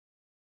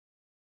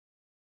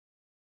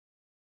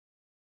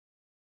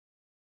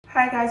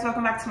Hi guys,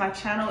 welcome back to my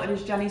channel. It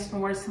is Jenny's from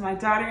Words to My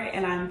Daughter,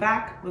 and I'm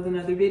back with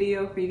another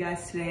video for you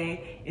guys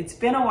today. It's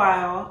been a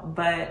while,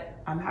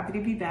 but I'm happy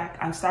to be back.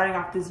 I'm starting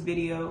off this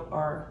video,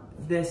 or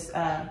this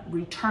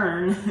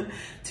return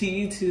to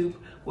YouTube,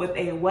 with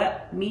a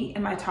what me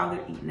and my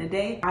toddler eat in a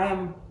day. I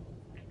am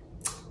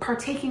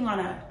partaking on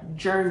a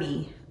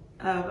journey,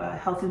 of a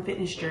health and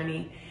fitness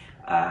journey.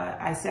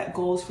 I set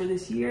goals for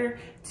this year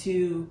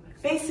to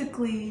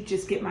basically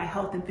just get my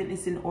health and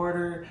fitness in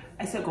order.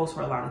 I set goals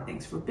for a lot of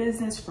things, for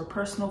business, for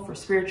personal, for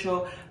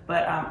spiritual,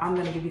 but I'm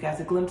gonna give you guys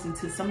a glimpse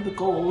into some of the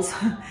goals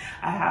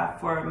I have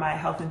for my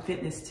health and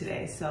fitness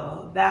today.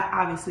 So that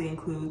obviously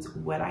includes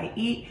what I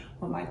eat,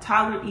 what my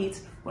toddler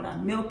eats, what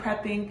I'm meal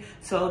prepping.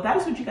 So that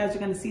is what you guys are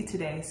gonna see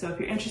today. So if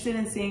you're interested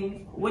in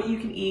seeing what you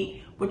can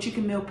eat, what you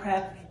can meal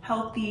prep,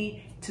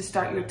 healthy, to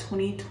start your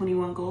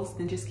 2021 goals,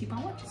 then just keep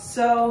on watching.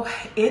 So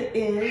it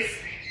is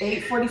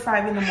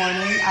 8:45 in the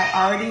morning. I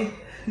already,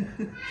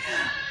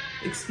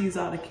 excuse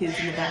all the kids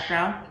in the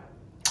background.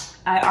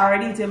 I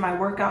already did my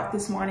workout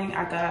this morning.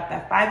 I got up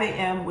at 5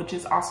 a.m., which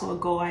is also a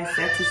goal I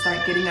set, to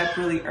start getting up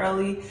really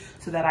early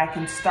so that I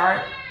can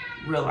start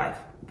real life,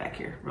 back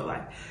here, real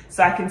life.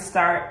 So I can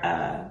start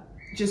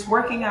just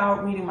working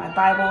out, reading my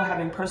Bible,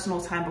 having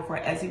personal time before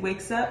Ezzy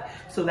wakes up.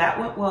 So that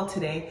went well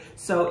today.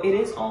 So it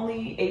is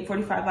only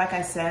 8:45, like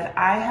I said.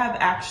 I have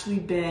actually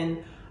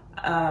been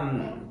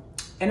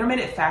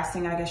intermittent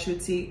fasting, I guess you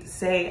would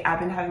say. I've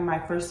been having my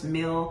first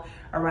meal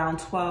around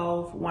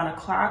 12, 1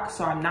 o'clock.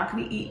 So I'm not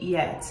gonna eat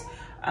yet,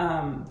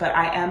 but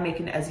I am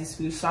making Ezzy's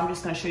food. So I'm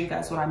just gonna show you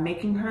guys what I'm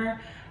making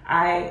her.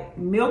 I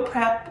meal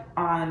prep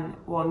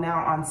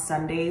now on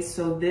Sundays.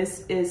 So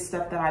this is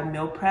stuff that I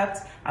meal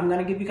prepped. I'm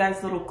gonna give you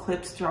guys little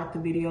clips throughout the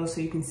video so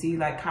you can see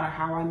like kind of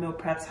how I meal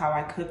prepped, how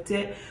I cooked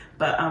it.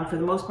 But for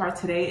the most part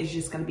today, it's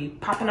just gonna be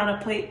popping on a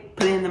plate,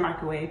 put it in the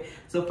microwave.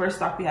 So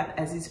first off, we have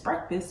Ezzy's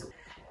breakfast.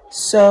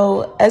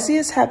 So Ezzy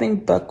is having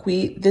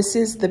buckwheat. This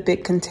is the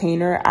big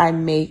container I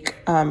make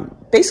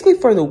basically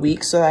for the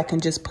week, so I can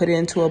just put it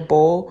into a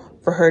bowl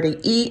for her to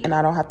eat and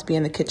I don't have to be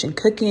in the kitchen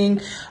cooking.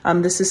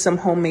 This is some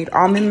homemade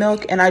almond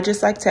milk, and I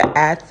just like to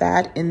add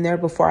that in there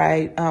before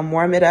I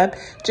warm it up,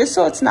 just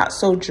so it's not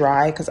so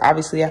dry, because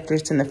obviously after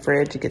it's in the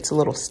fridge, it gets a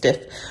little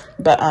stiff.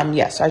 But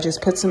yeah, so I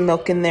just put some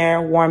milk in there,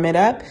 warm it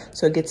up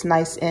so it gets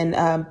nice and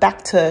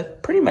back to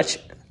pretty much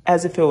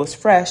as if it was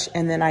fresh,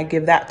 and then I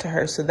give that to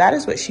her. So that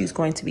is what she's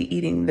going to be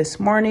eating this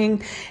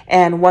morning.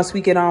 And once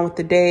we get on with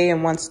the day,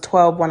 and once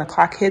 1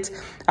 o'clock hits,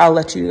 I'll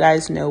let you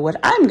guys know what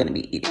I'm gonna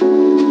be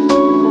eating.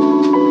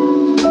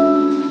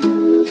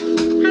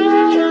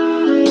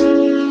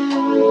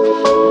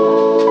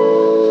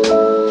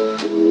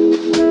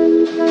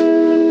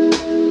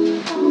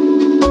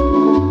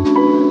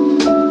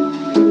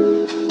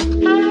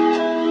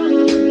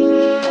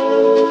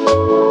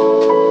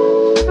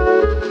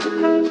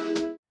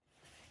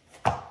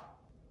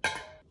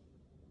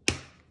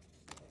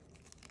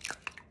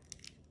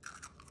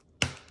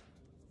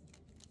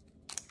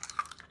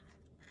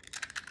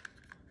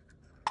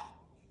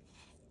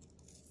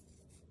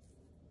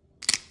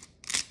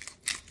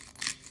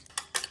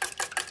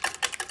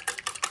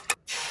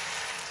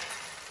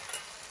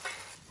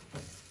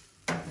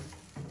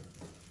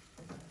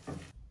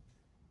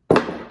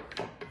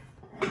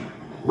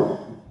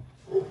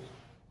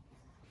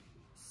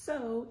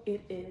 So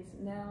it is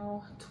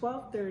now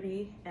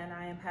 12:30 and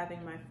I am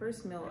having my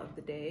first meal of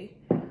the day.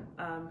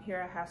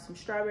 Here I have some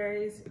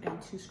strawberries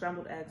and 2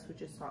 scrambled eggs,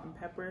 which is salt and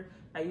pepper.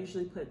 I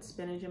usually put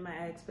spinach in my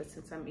eggs, but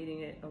since I'm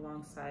eating it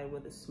alongside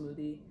with a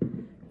smoothie,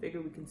 I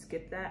figure we can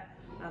skip that.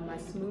 My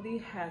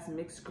smoothie has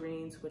mixed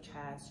greens, which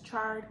has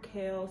chard,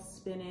 kale,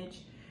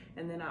 spinach,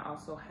 and then I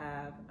also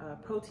have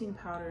protein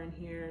powder in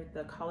here,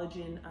 the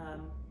collagen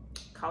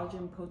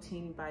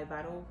protein by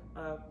Vital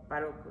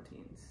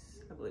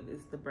Proteins, I believe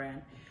is the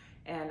brand.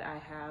 And I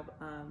have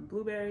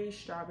blueberries,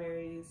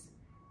 strawberries,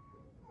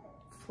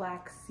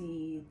 flax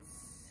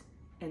seeds,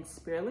 and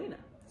spirulina.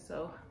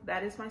 So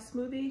that is my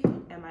smoothie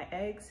and my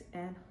eggs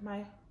and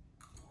my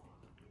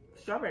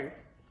strawberry.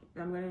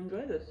 And I'm gonna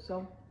enjoy this.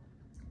 So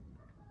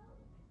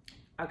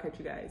I'll catch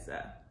you guys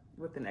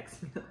with the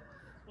next meal.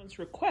 One's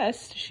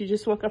request, she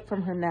just woke up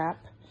from her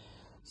nap.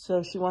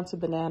 So she wants a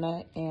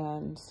banana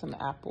and some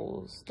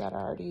apples that I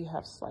already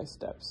have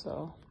sliced up.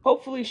 So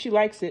hopefully she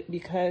likes it,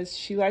 because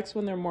she likes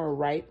when they're more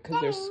ripe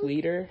because they're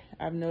sweeter.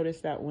 I've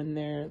noticed that when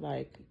they're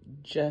like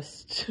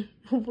just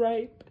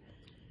ripe,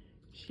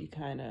 she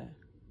kind of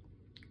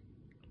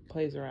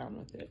plays around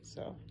with it.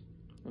 So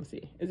let's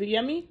see. Is it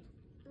yummy?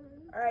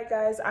 All right,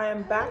 guys, I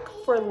am back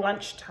for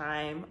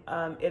lunchtime.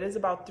 It is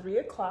about 3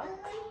 o'clock.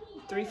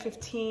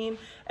 3:15.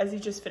 Ezzy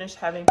just finished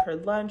having her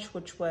lunch,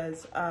 which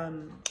was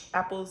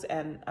apples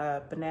and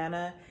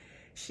banana.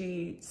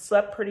 She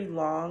slept pretty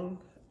longer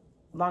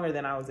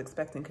than I was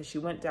expecting, because she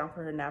went down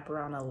for her nap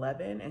around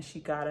 11 and she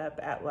got up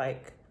at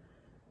like,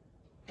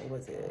 what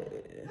was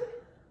it,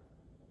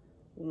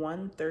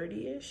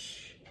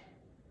 1:30-ish?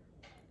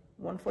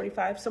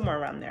 1:45, somewhere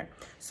around there.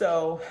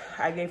 So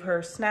I gave her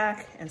a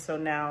snack, and so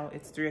now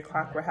it's 3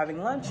 o'clock. We're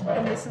having lunch,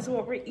 and this is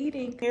what we're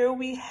eating. Here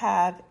we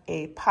have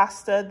a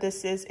pasta.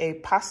 This is a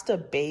pasta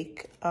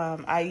bake.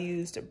 I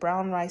used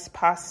brown rice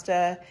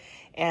pasta,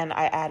 and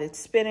I added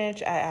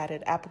spinach. I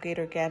added Applegate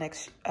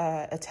Organics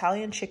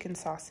Italian chicken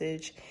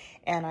sausage,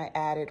 and I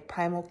added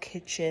Primal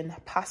Kitchen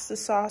pasta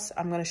sauce.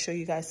 I'm gonna show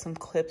you guys some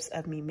clips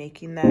of me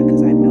making that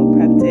because I meal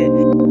prepped it.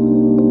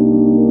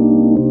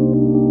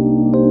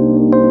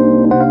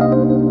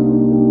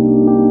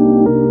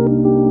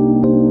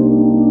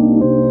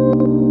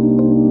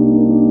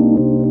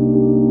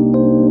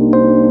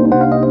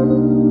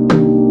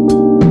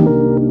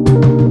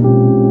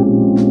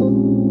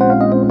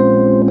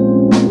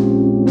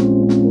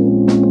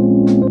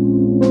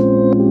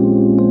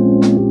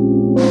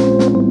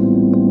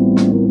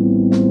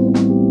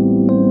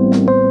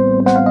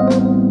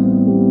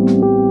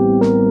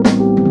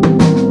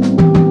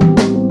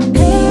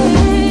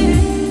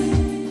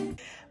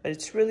 But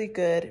it's really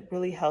good,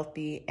 really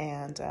healthy,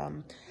 and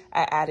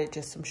I added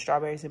just some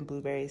strawberries and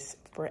blueberries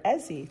for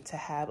Ezzy to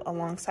have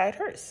alongside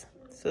hers.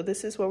 So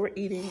this is what we're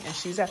eating, and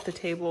she's at the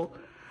table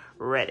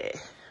ready.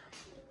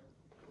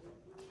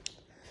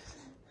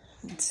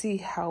 Let's see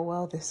how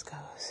well this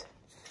goes.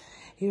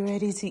 You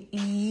ready to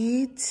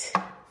eat?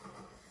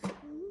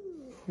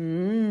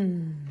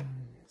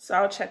 So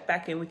I'll check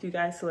back in with you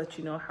guys to let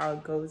you know how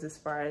it goes as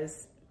far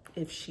as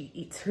if she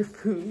eats her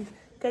food.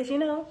 Because, you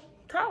know,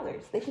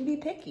 toddlers, they can be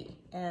picky,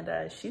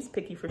 and she's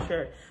picky for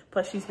sure.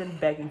 Plus she's been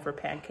begging for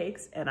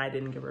pancakes, and I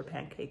didn't give her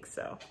pancakes,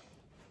 so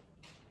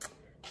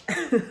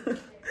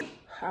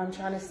I'm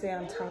trying to stay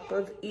on top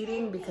of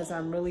eating because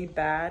I'm really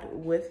bad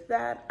with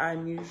that.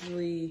 I'm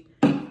usually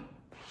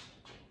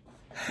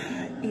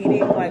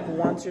eating like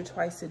once or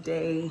twice a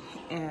day,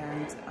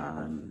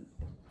 and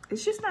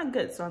it's just not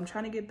good. So I'm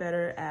trying to get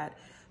better at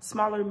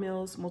smaller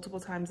meals multiple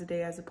times a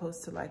day as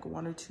opposed to like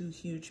 1 or 2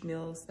 huge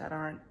meals that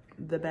aren't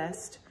the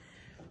best.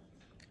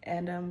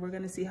 And we're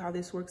gonna see how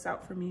this works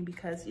out for me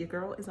because your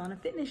girl is on a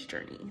fitness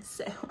journey.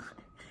 So,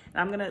 and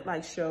I'm gonna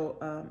like show,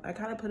 I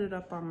kind of put it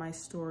up on my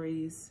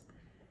stories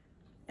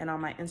and on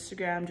my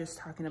Instagram, just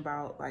talking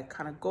about like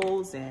kind of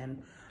goals.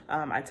 And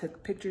I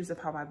took pictures of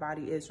how my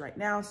body is right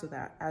now so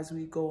that as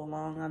we go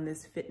along on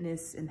this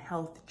fitness and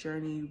health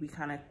journey, we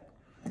kind of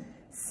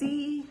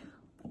see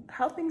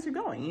how things are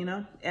going, you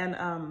know? And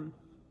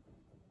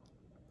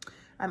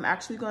I'm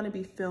actually going to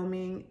be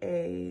filming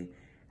a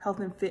health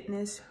and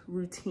fitness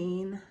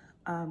routine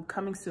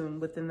coming soon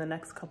within the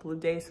next couple of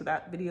days. So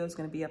that video is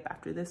going to be up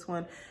after this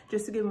one,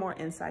 just to give more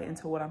insight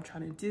into what I'm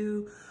trying to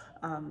do,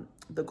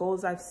 the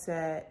goals I've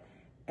set,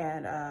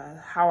 and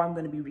how I'm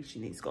going to be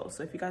reaching these goals.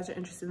 So if you guys are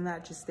interested in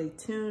that, just stay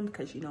tuned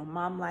because, you know,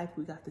 mom life,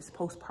 we got this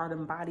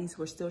postpartum bodies.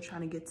 We're still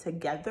trying to get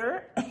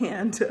together.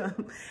 And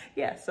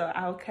yeah, so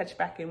I'll catch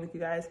back in with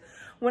you guys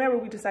whenever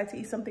we decide to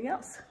eat something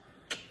else.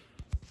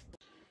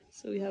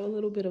 So we have a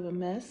little bit of a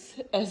mess.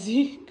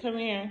 Ezzy, come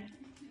here.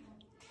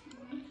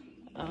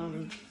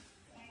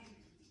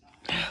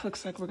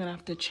 Looks like we're gonna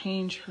have to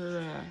change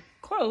her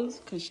clothes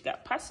because she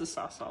got pasta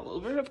sauce all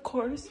over, of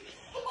course.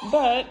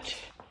 But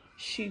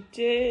she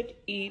did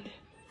eat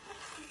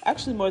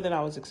actually more than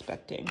I was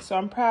expecting. So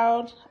I'm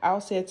proud. I'll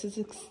say it's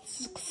a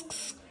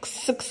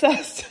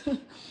success.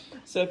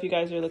 So if you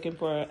guys are looking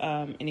for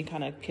any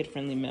kind of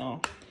kid-friendly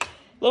meal, a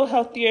little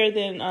healthier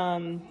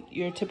than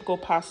your typical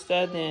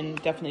pasta, then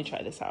definitely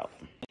try this out.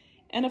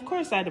 And of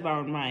course I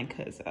devoured mine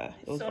because it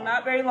was so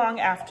not very long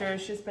after.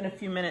 It's just been a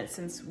few minutes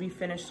since we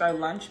finished our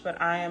lunch,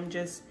 but I am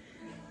just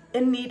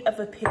in need of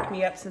a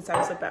pick-me-up since I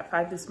was up at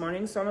 5 this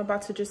morning. So I'm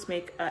about to just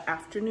make an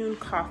afternoon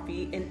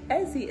coffee, and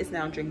Ezzy is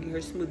now drinking her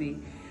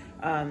smoothie.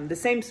 The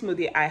same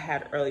smoothie I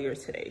had earlier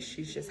today.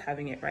 She's just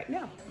having it right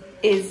now.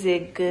 Is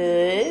it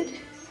good?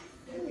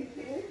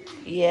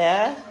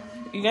 Yeah?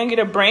 You're gonna get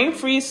a brain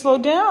freeze, slow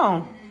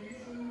down.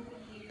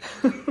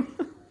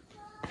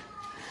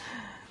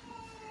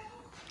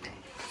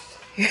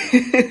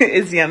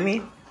 It's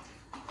yummy.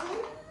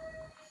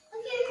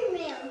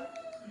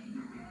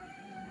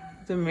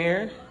 The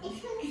mirror?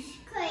 It's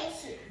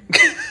crazy.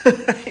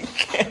 I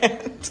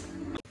can't.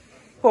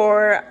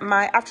 For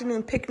my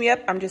afternoon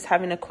pick-me-up, I'm just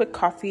having a quick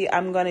coffee.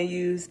 I'm gonna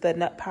use the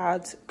Nut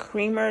Pods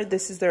creamer.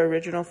 This is their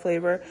original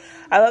flavor.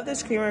 I love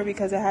this creamer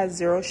because it has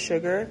 0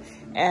 sugar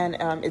and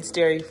it's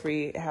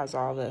dairy-free. It has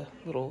all the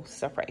little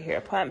stuff right here.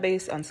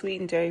 Plant-based,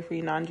 unsweetened,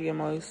 dairy-free,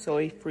 non-GMO,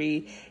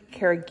 soy-free,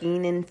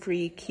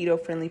 carrageenan-free,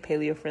 keto-friendly,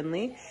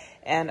 paleo-friendly.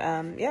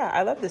 And yeah,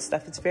 I love this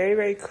stuff. It's very,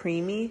 very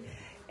creamy.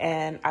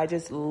 And I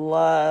just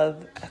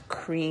love a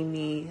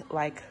creamy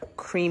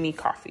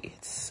coffee.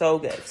 It's so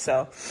good.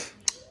 So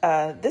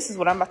this is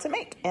what I'm about to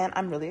make. And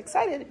I'm really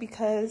excited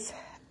because,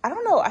 I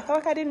don't know, I felt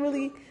like I didn't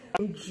really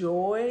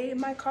enjoy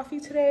my coffee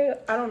today.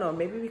 I don't know,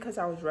 maybe because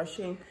I was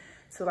rushing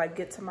to like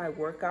get to my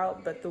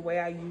workout. But the way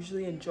I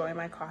usually enjoy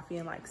my coffee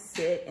and like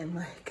sit and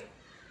like,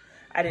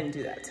 I didn't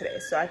do that today.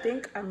 So I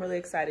think I'm really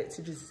excited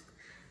to just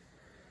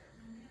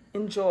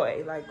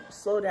enjoy, like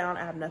slow down.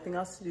 I have nothing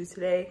else to do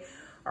today.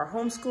 Our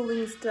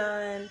homeschooling's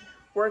done,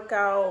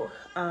 workout,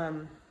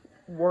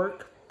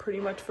 work pretty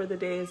much for the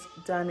day is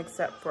done,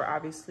 except for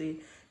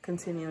obviously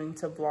continuing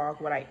to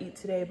vlog what I eat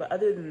today. But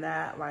other than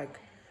that, like,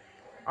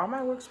 all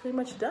my work's pretty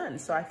much done.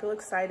 So I feel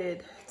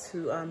excited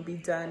to be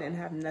done and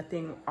have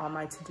nothing on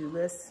my to-do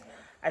list.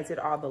 I did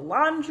all the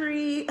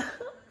laundry.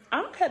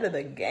 I'm ahead of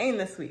the game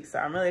this week, so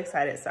I'm really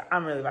excited. So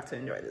I'm really about to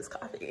enjoy this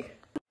coffee.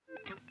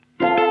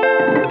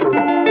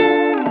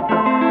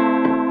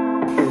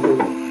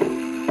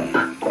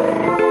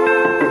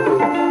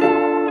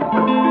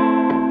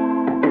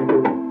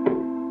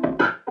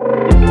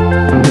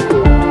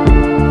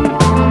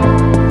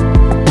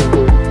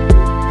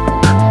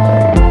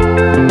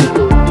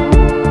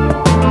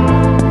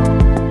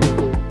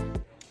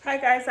 Hi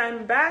guys,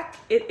 I'm back.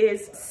 It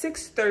is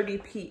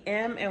 6:30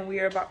 p.m. and we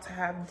are about to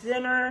have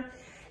dinner.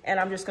 And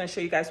I'm just gonna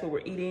show you guys what we're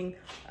eating.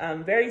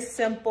 Very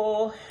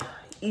simple,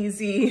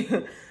 easy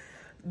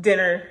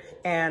dinner.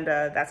 And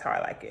that's how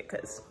I like it,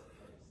 because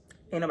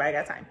ain't nobody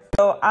got time.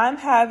 So I'm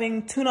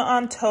having tuna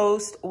on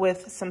toast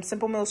with some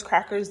Simple Mills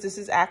crackers. This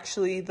is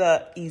actually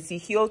the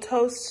Ezekiel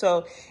toast.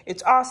 So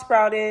it's all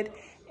sprouted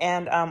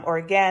and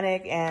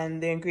organic,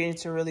 and the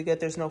ingredients are really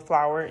good. There's no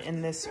flour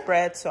in this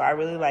spread, so I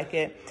really like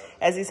it.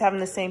 Ezzy's having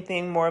the same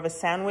thing, more of a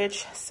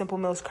sandwich. Simple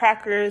Mills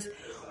crackers,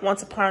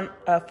 Once Upon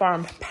a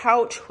Farm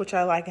pouch, which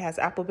I like. It has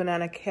apple,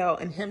 banana, kale,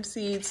 and hemp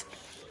seeds.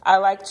 I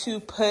like to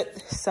put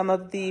some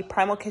of the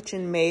Primal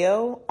Kitchen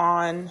mayo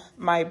on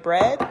my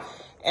bread,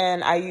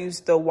 and I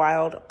use the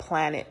Wild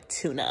Planet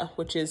tuna,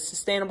 which is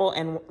sustainable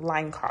and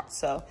line caught.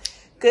 So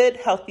good,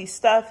 healthy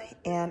stuff,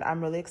 and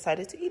I'm really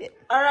excited to eat it.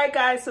 All right,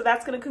 guys, so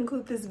that's gonna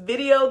conclude this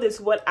video. This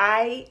is what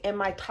I and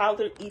my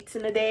toddler eats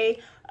in a day.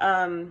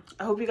 I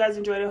hope you guys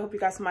enjoyed it. I hope you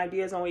got some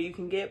ideas on what you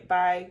can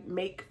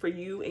make for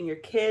you and your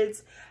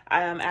kids.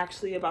 I am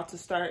actually about to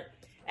start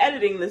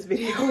editing this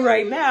video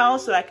right now,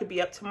 so that could be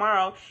up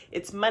tomorrow.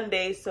 It's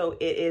Monday, so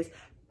it is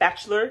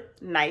bachelor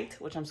night,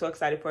 which I'm so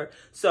excited for.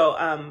 So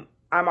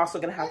I'm also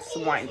gonna have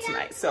some wine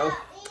tonight. So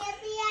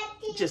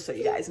just so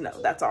you guys know,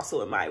 that's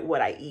also in my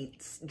what I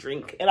eat,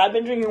 drink. And I've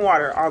been drinking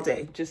water all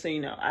day, just so you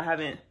know. I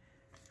haven't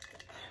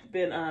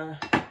been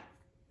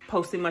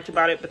posting much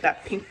about it, but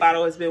that pink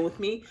bottle has been with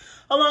me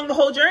along the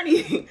whole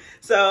journey.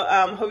 So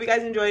hope you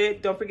guys enjoyed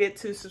it. Don't forget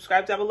to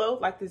subscribe down below,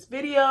 like this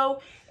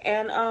video,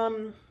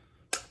 and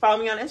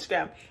follow me on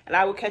Instagram. And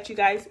I will catch you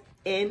guys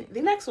in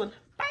the next one.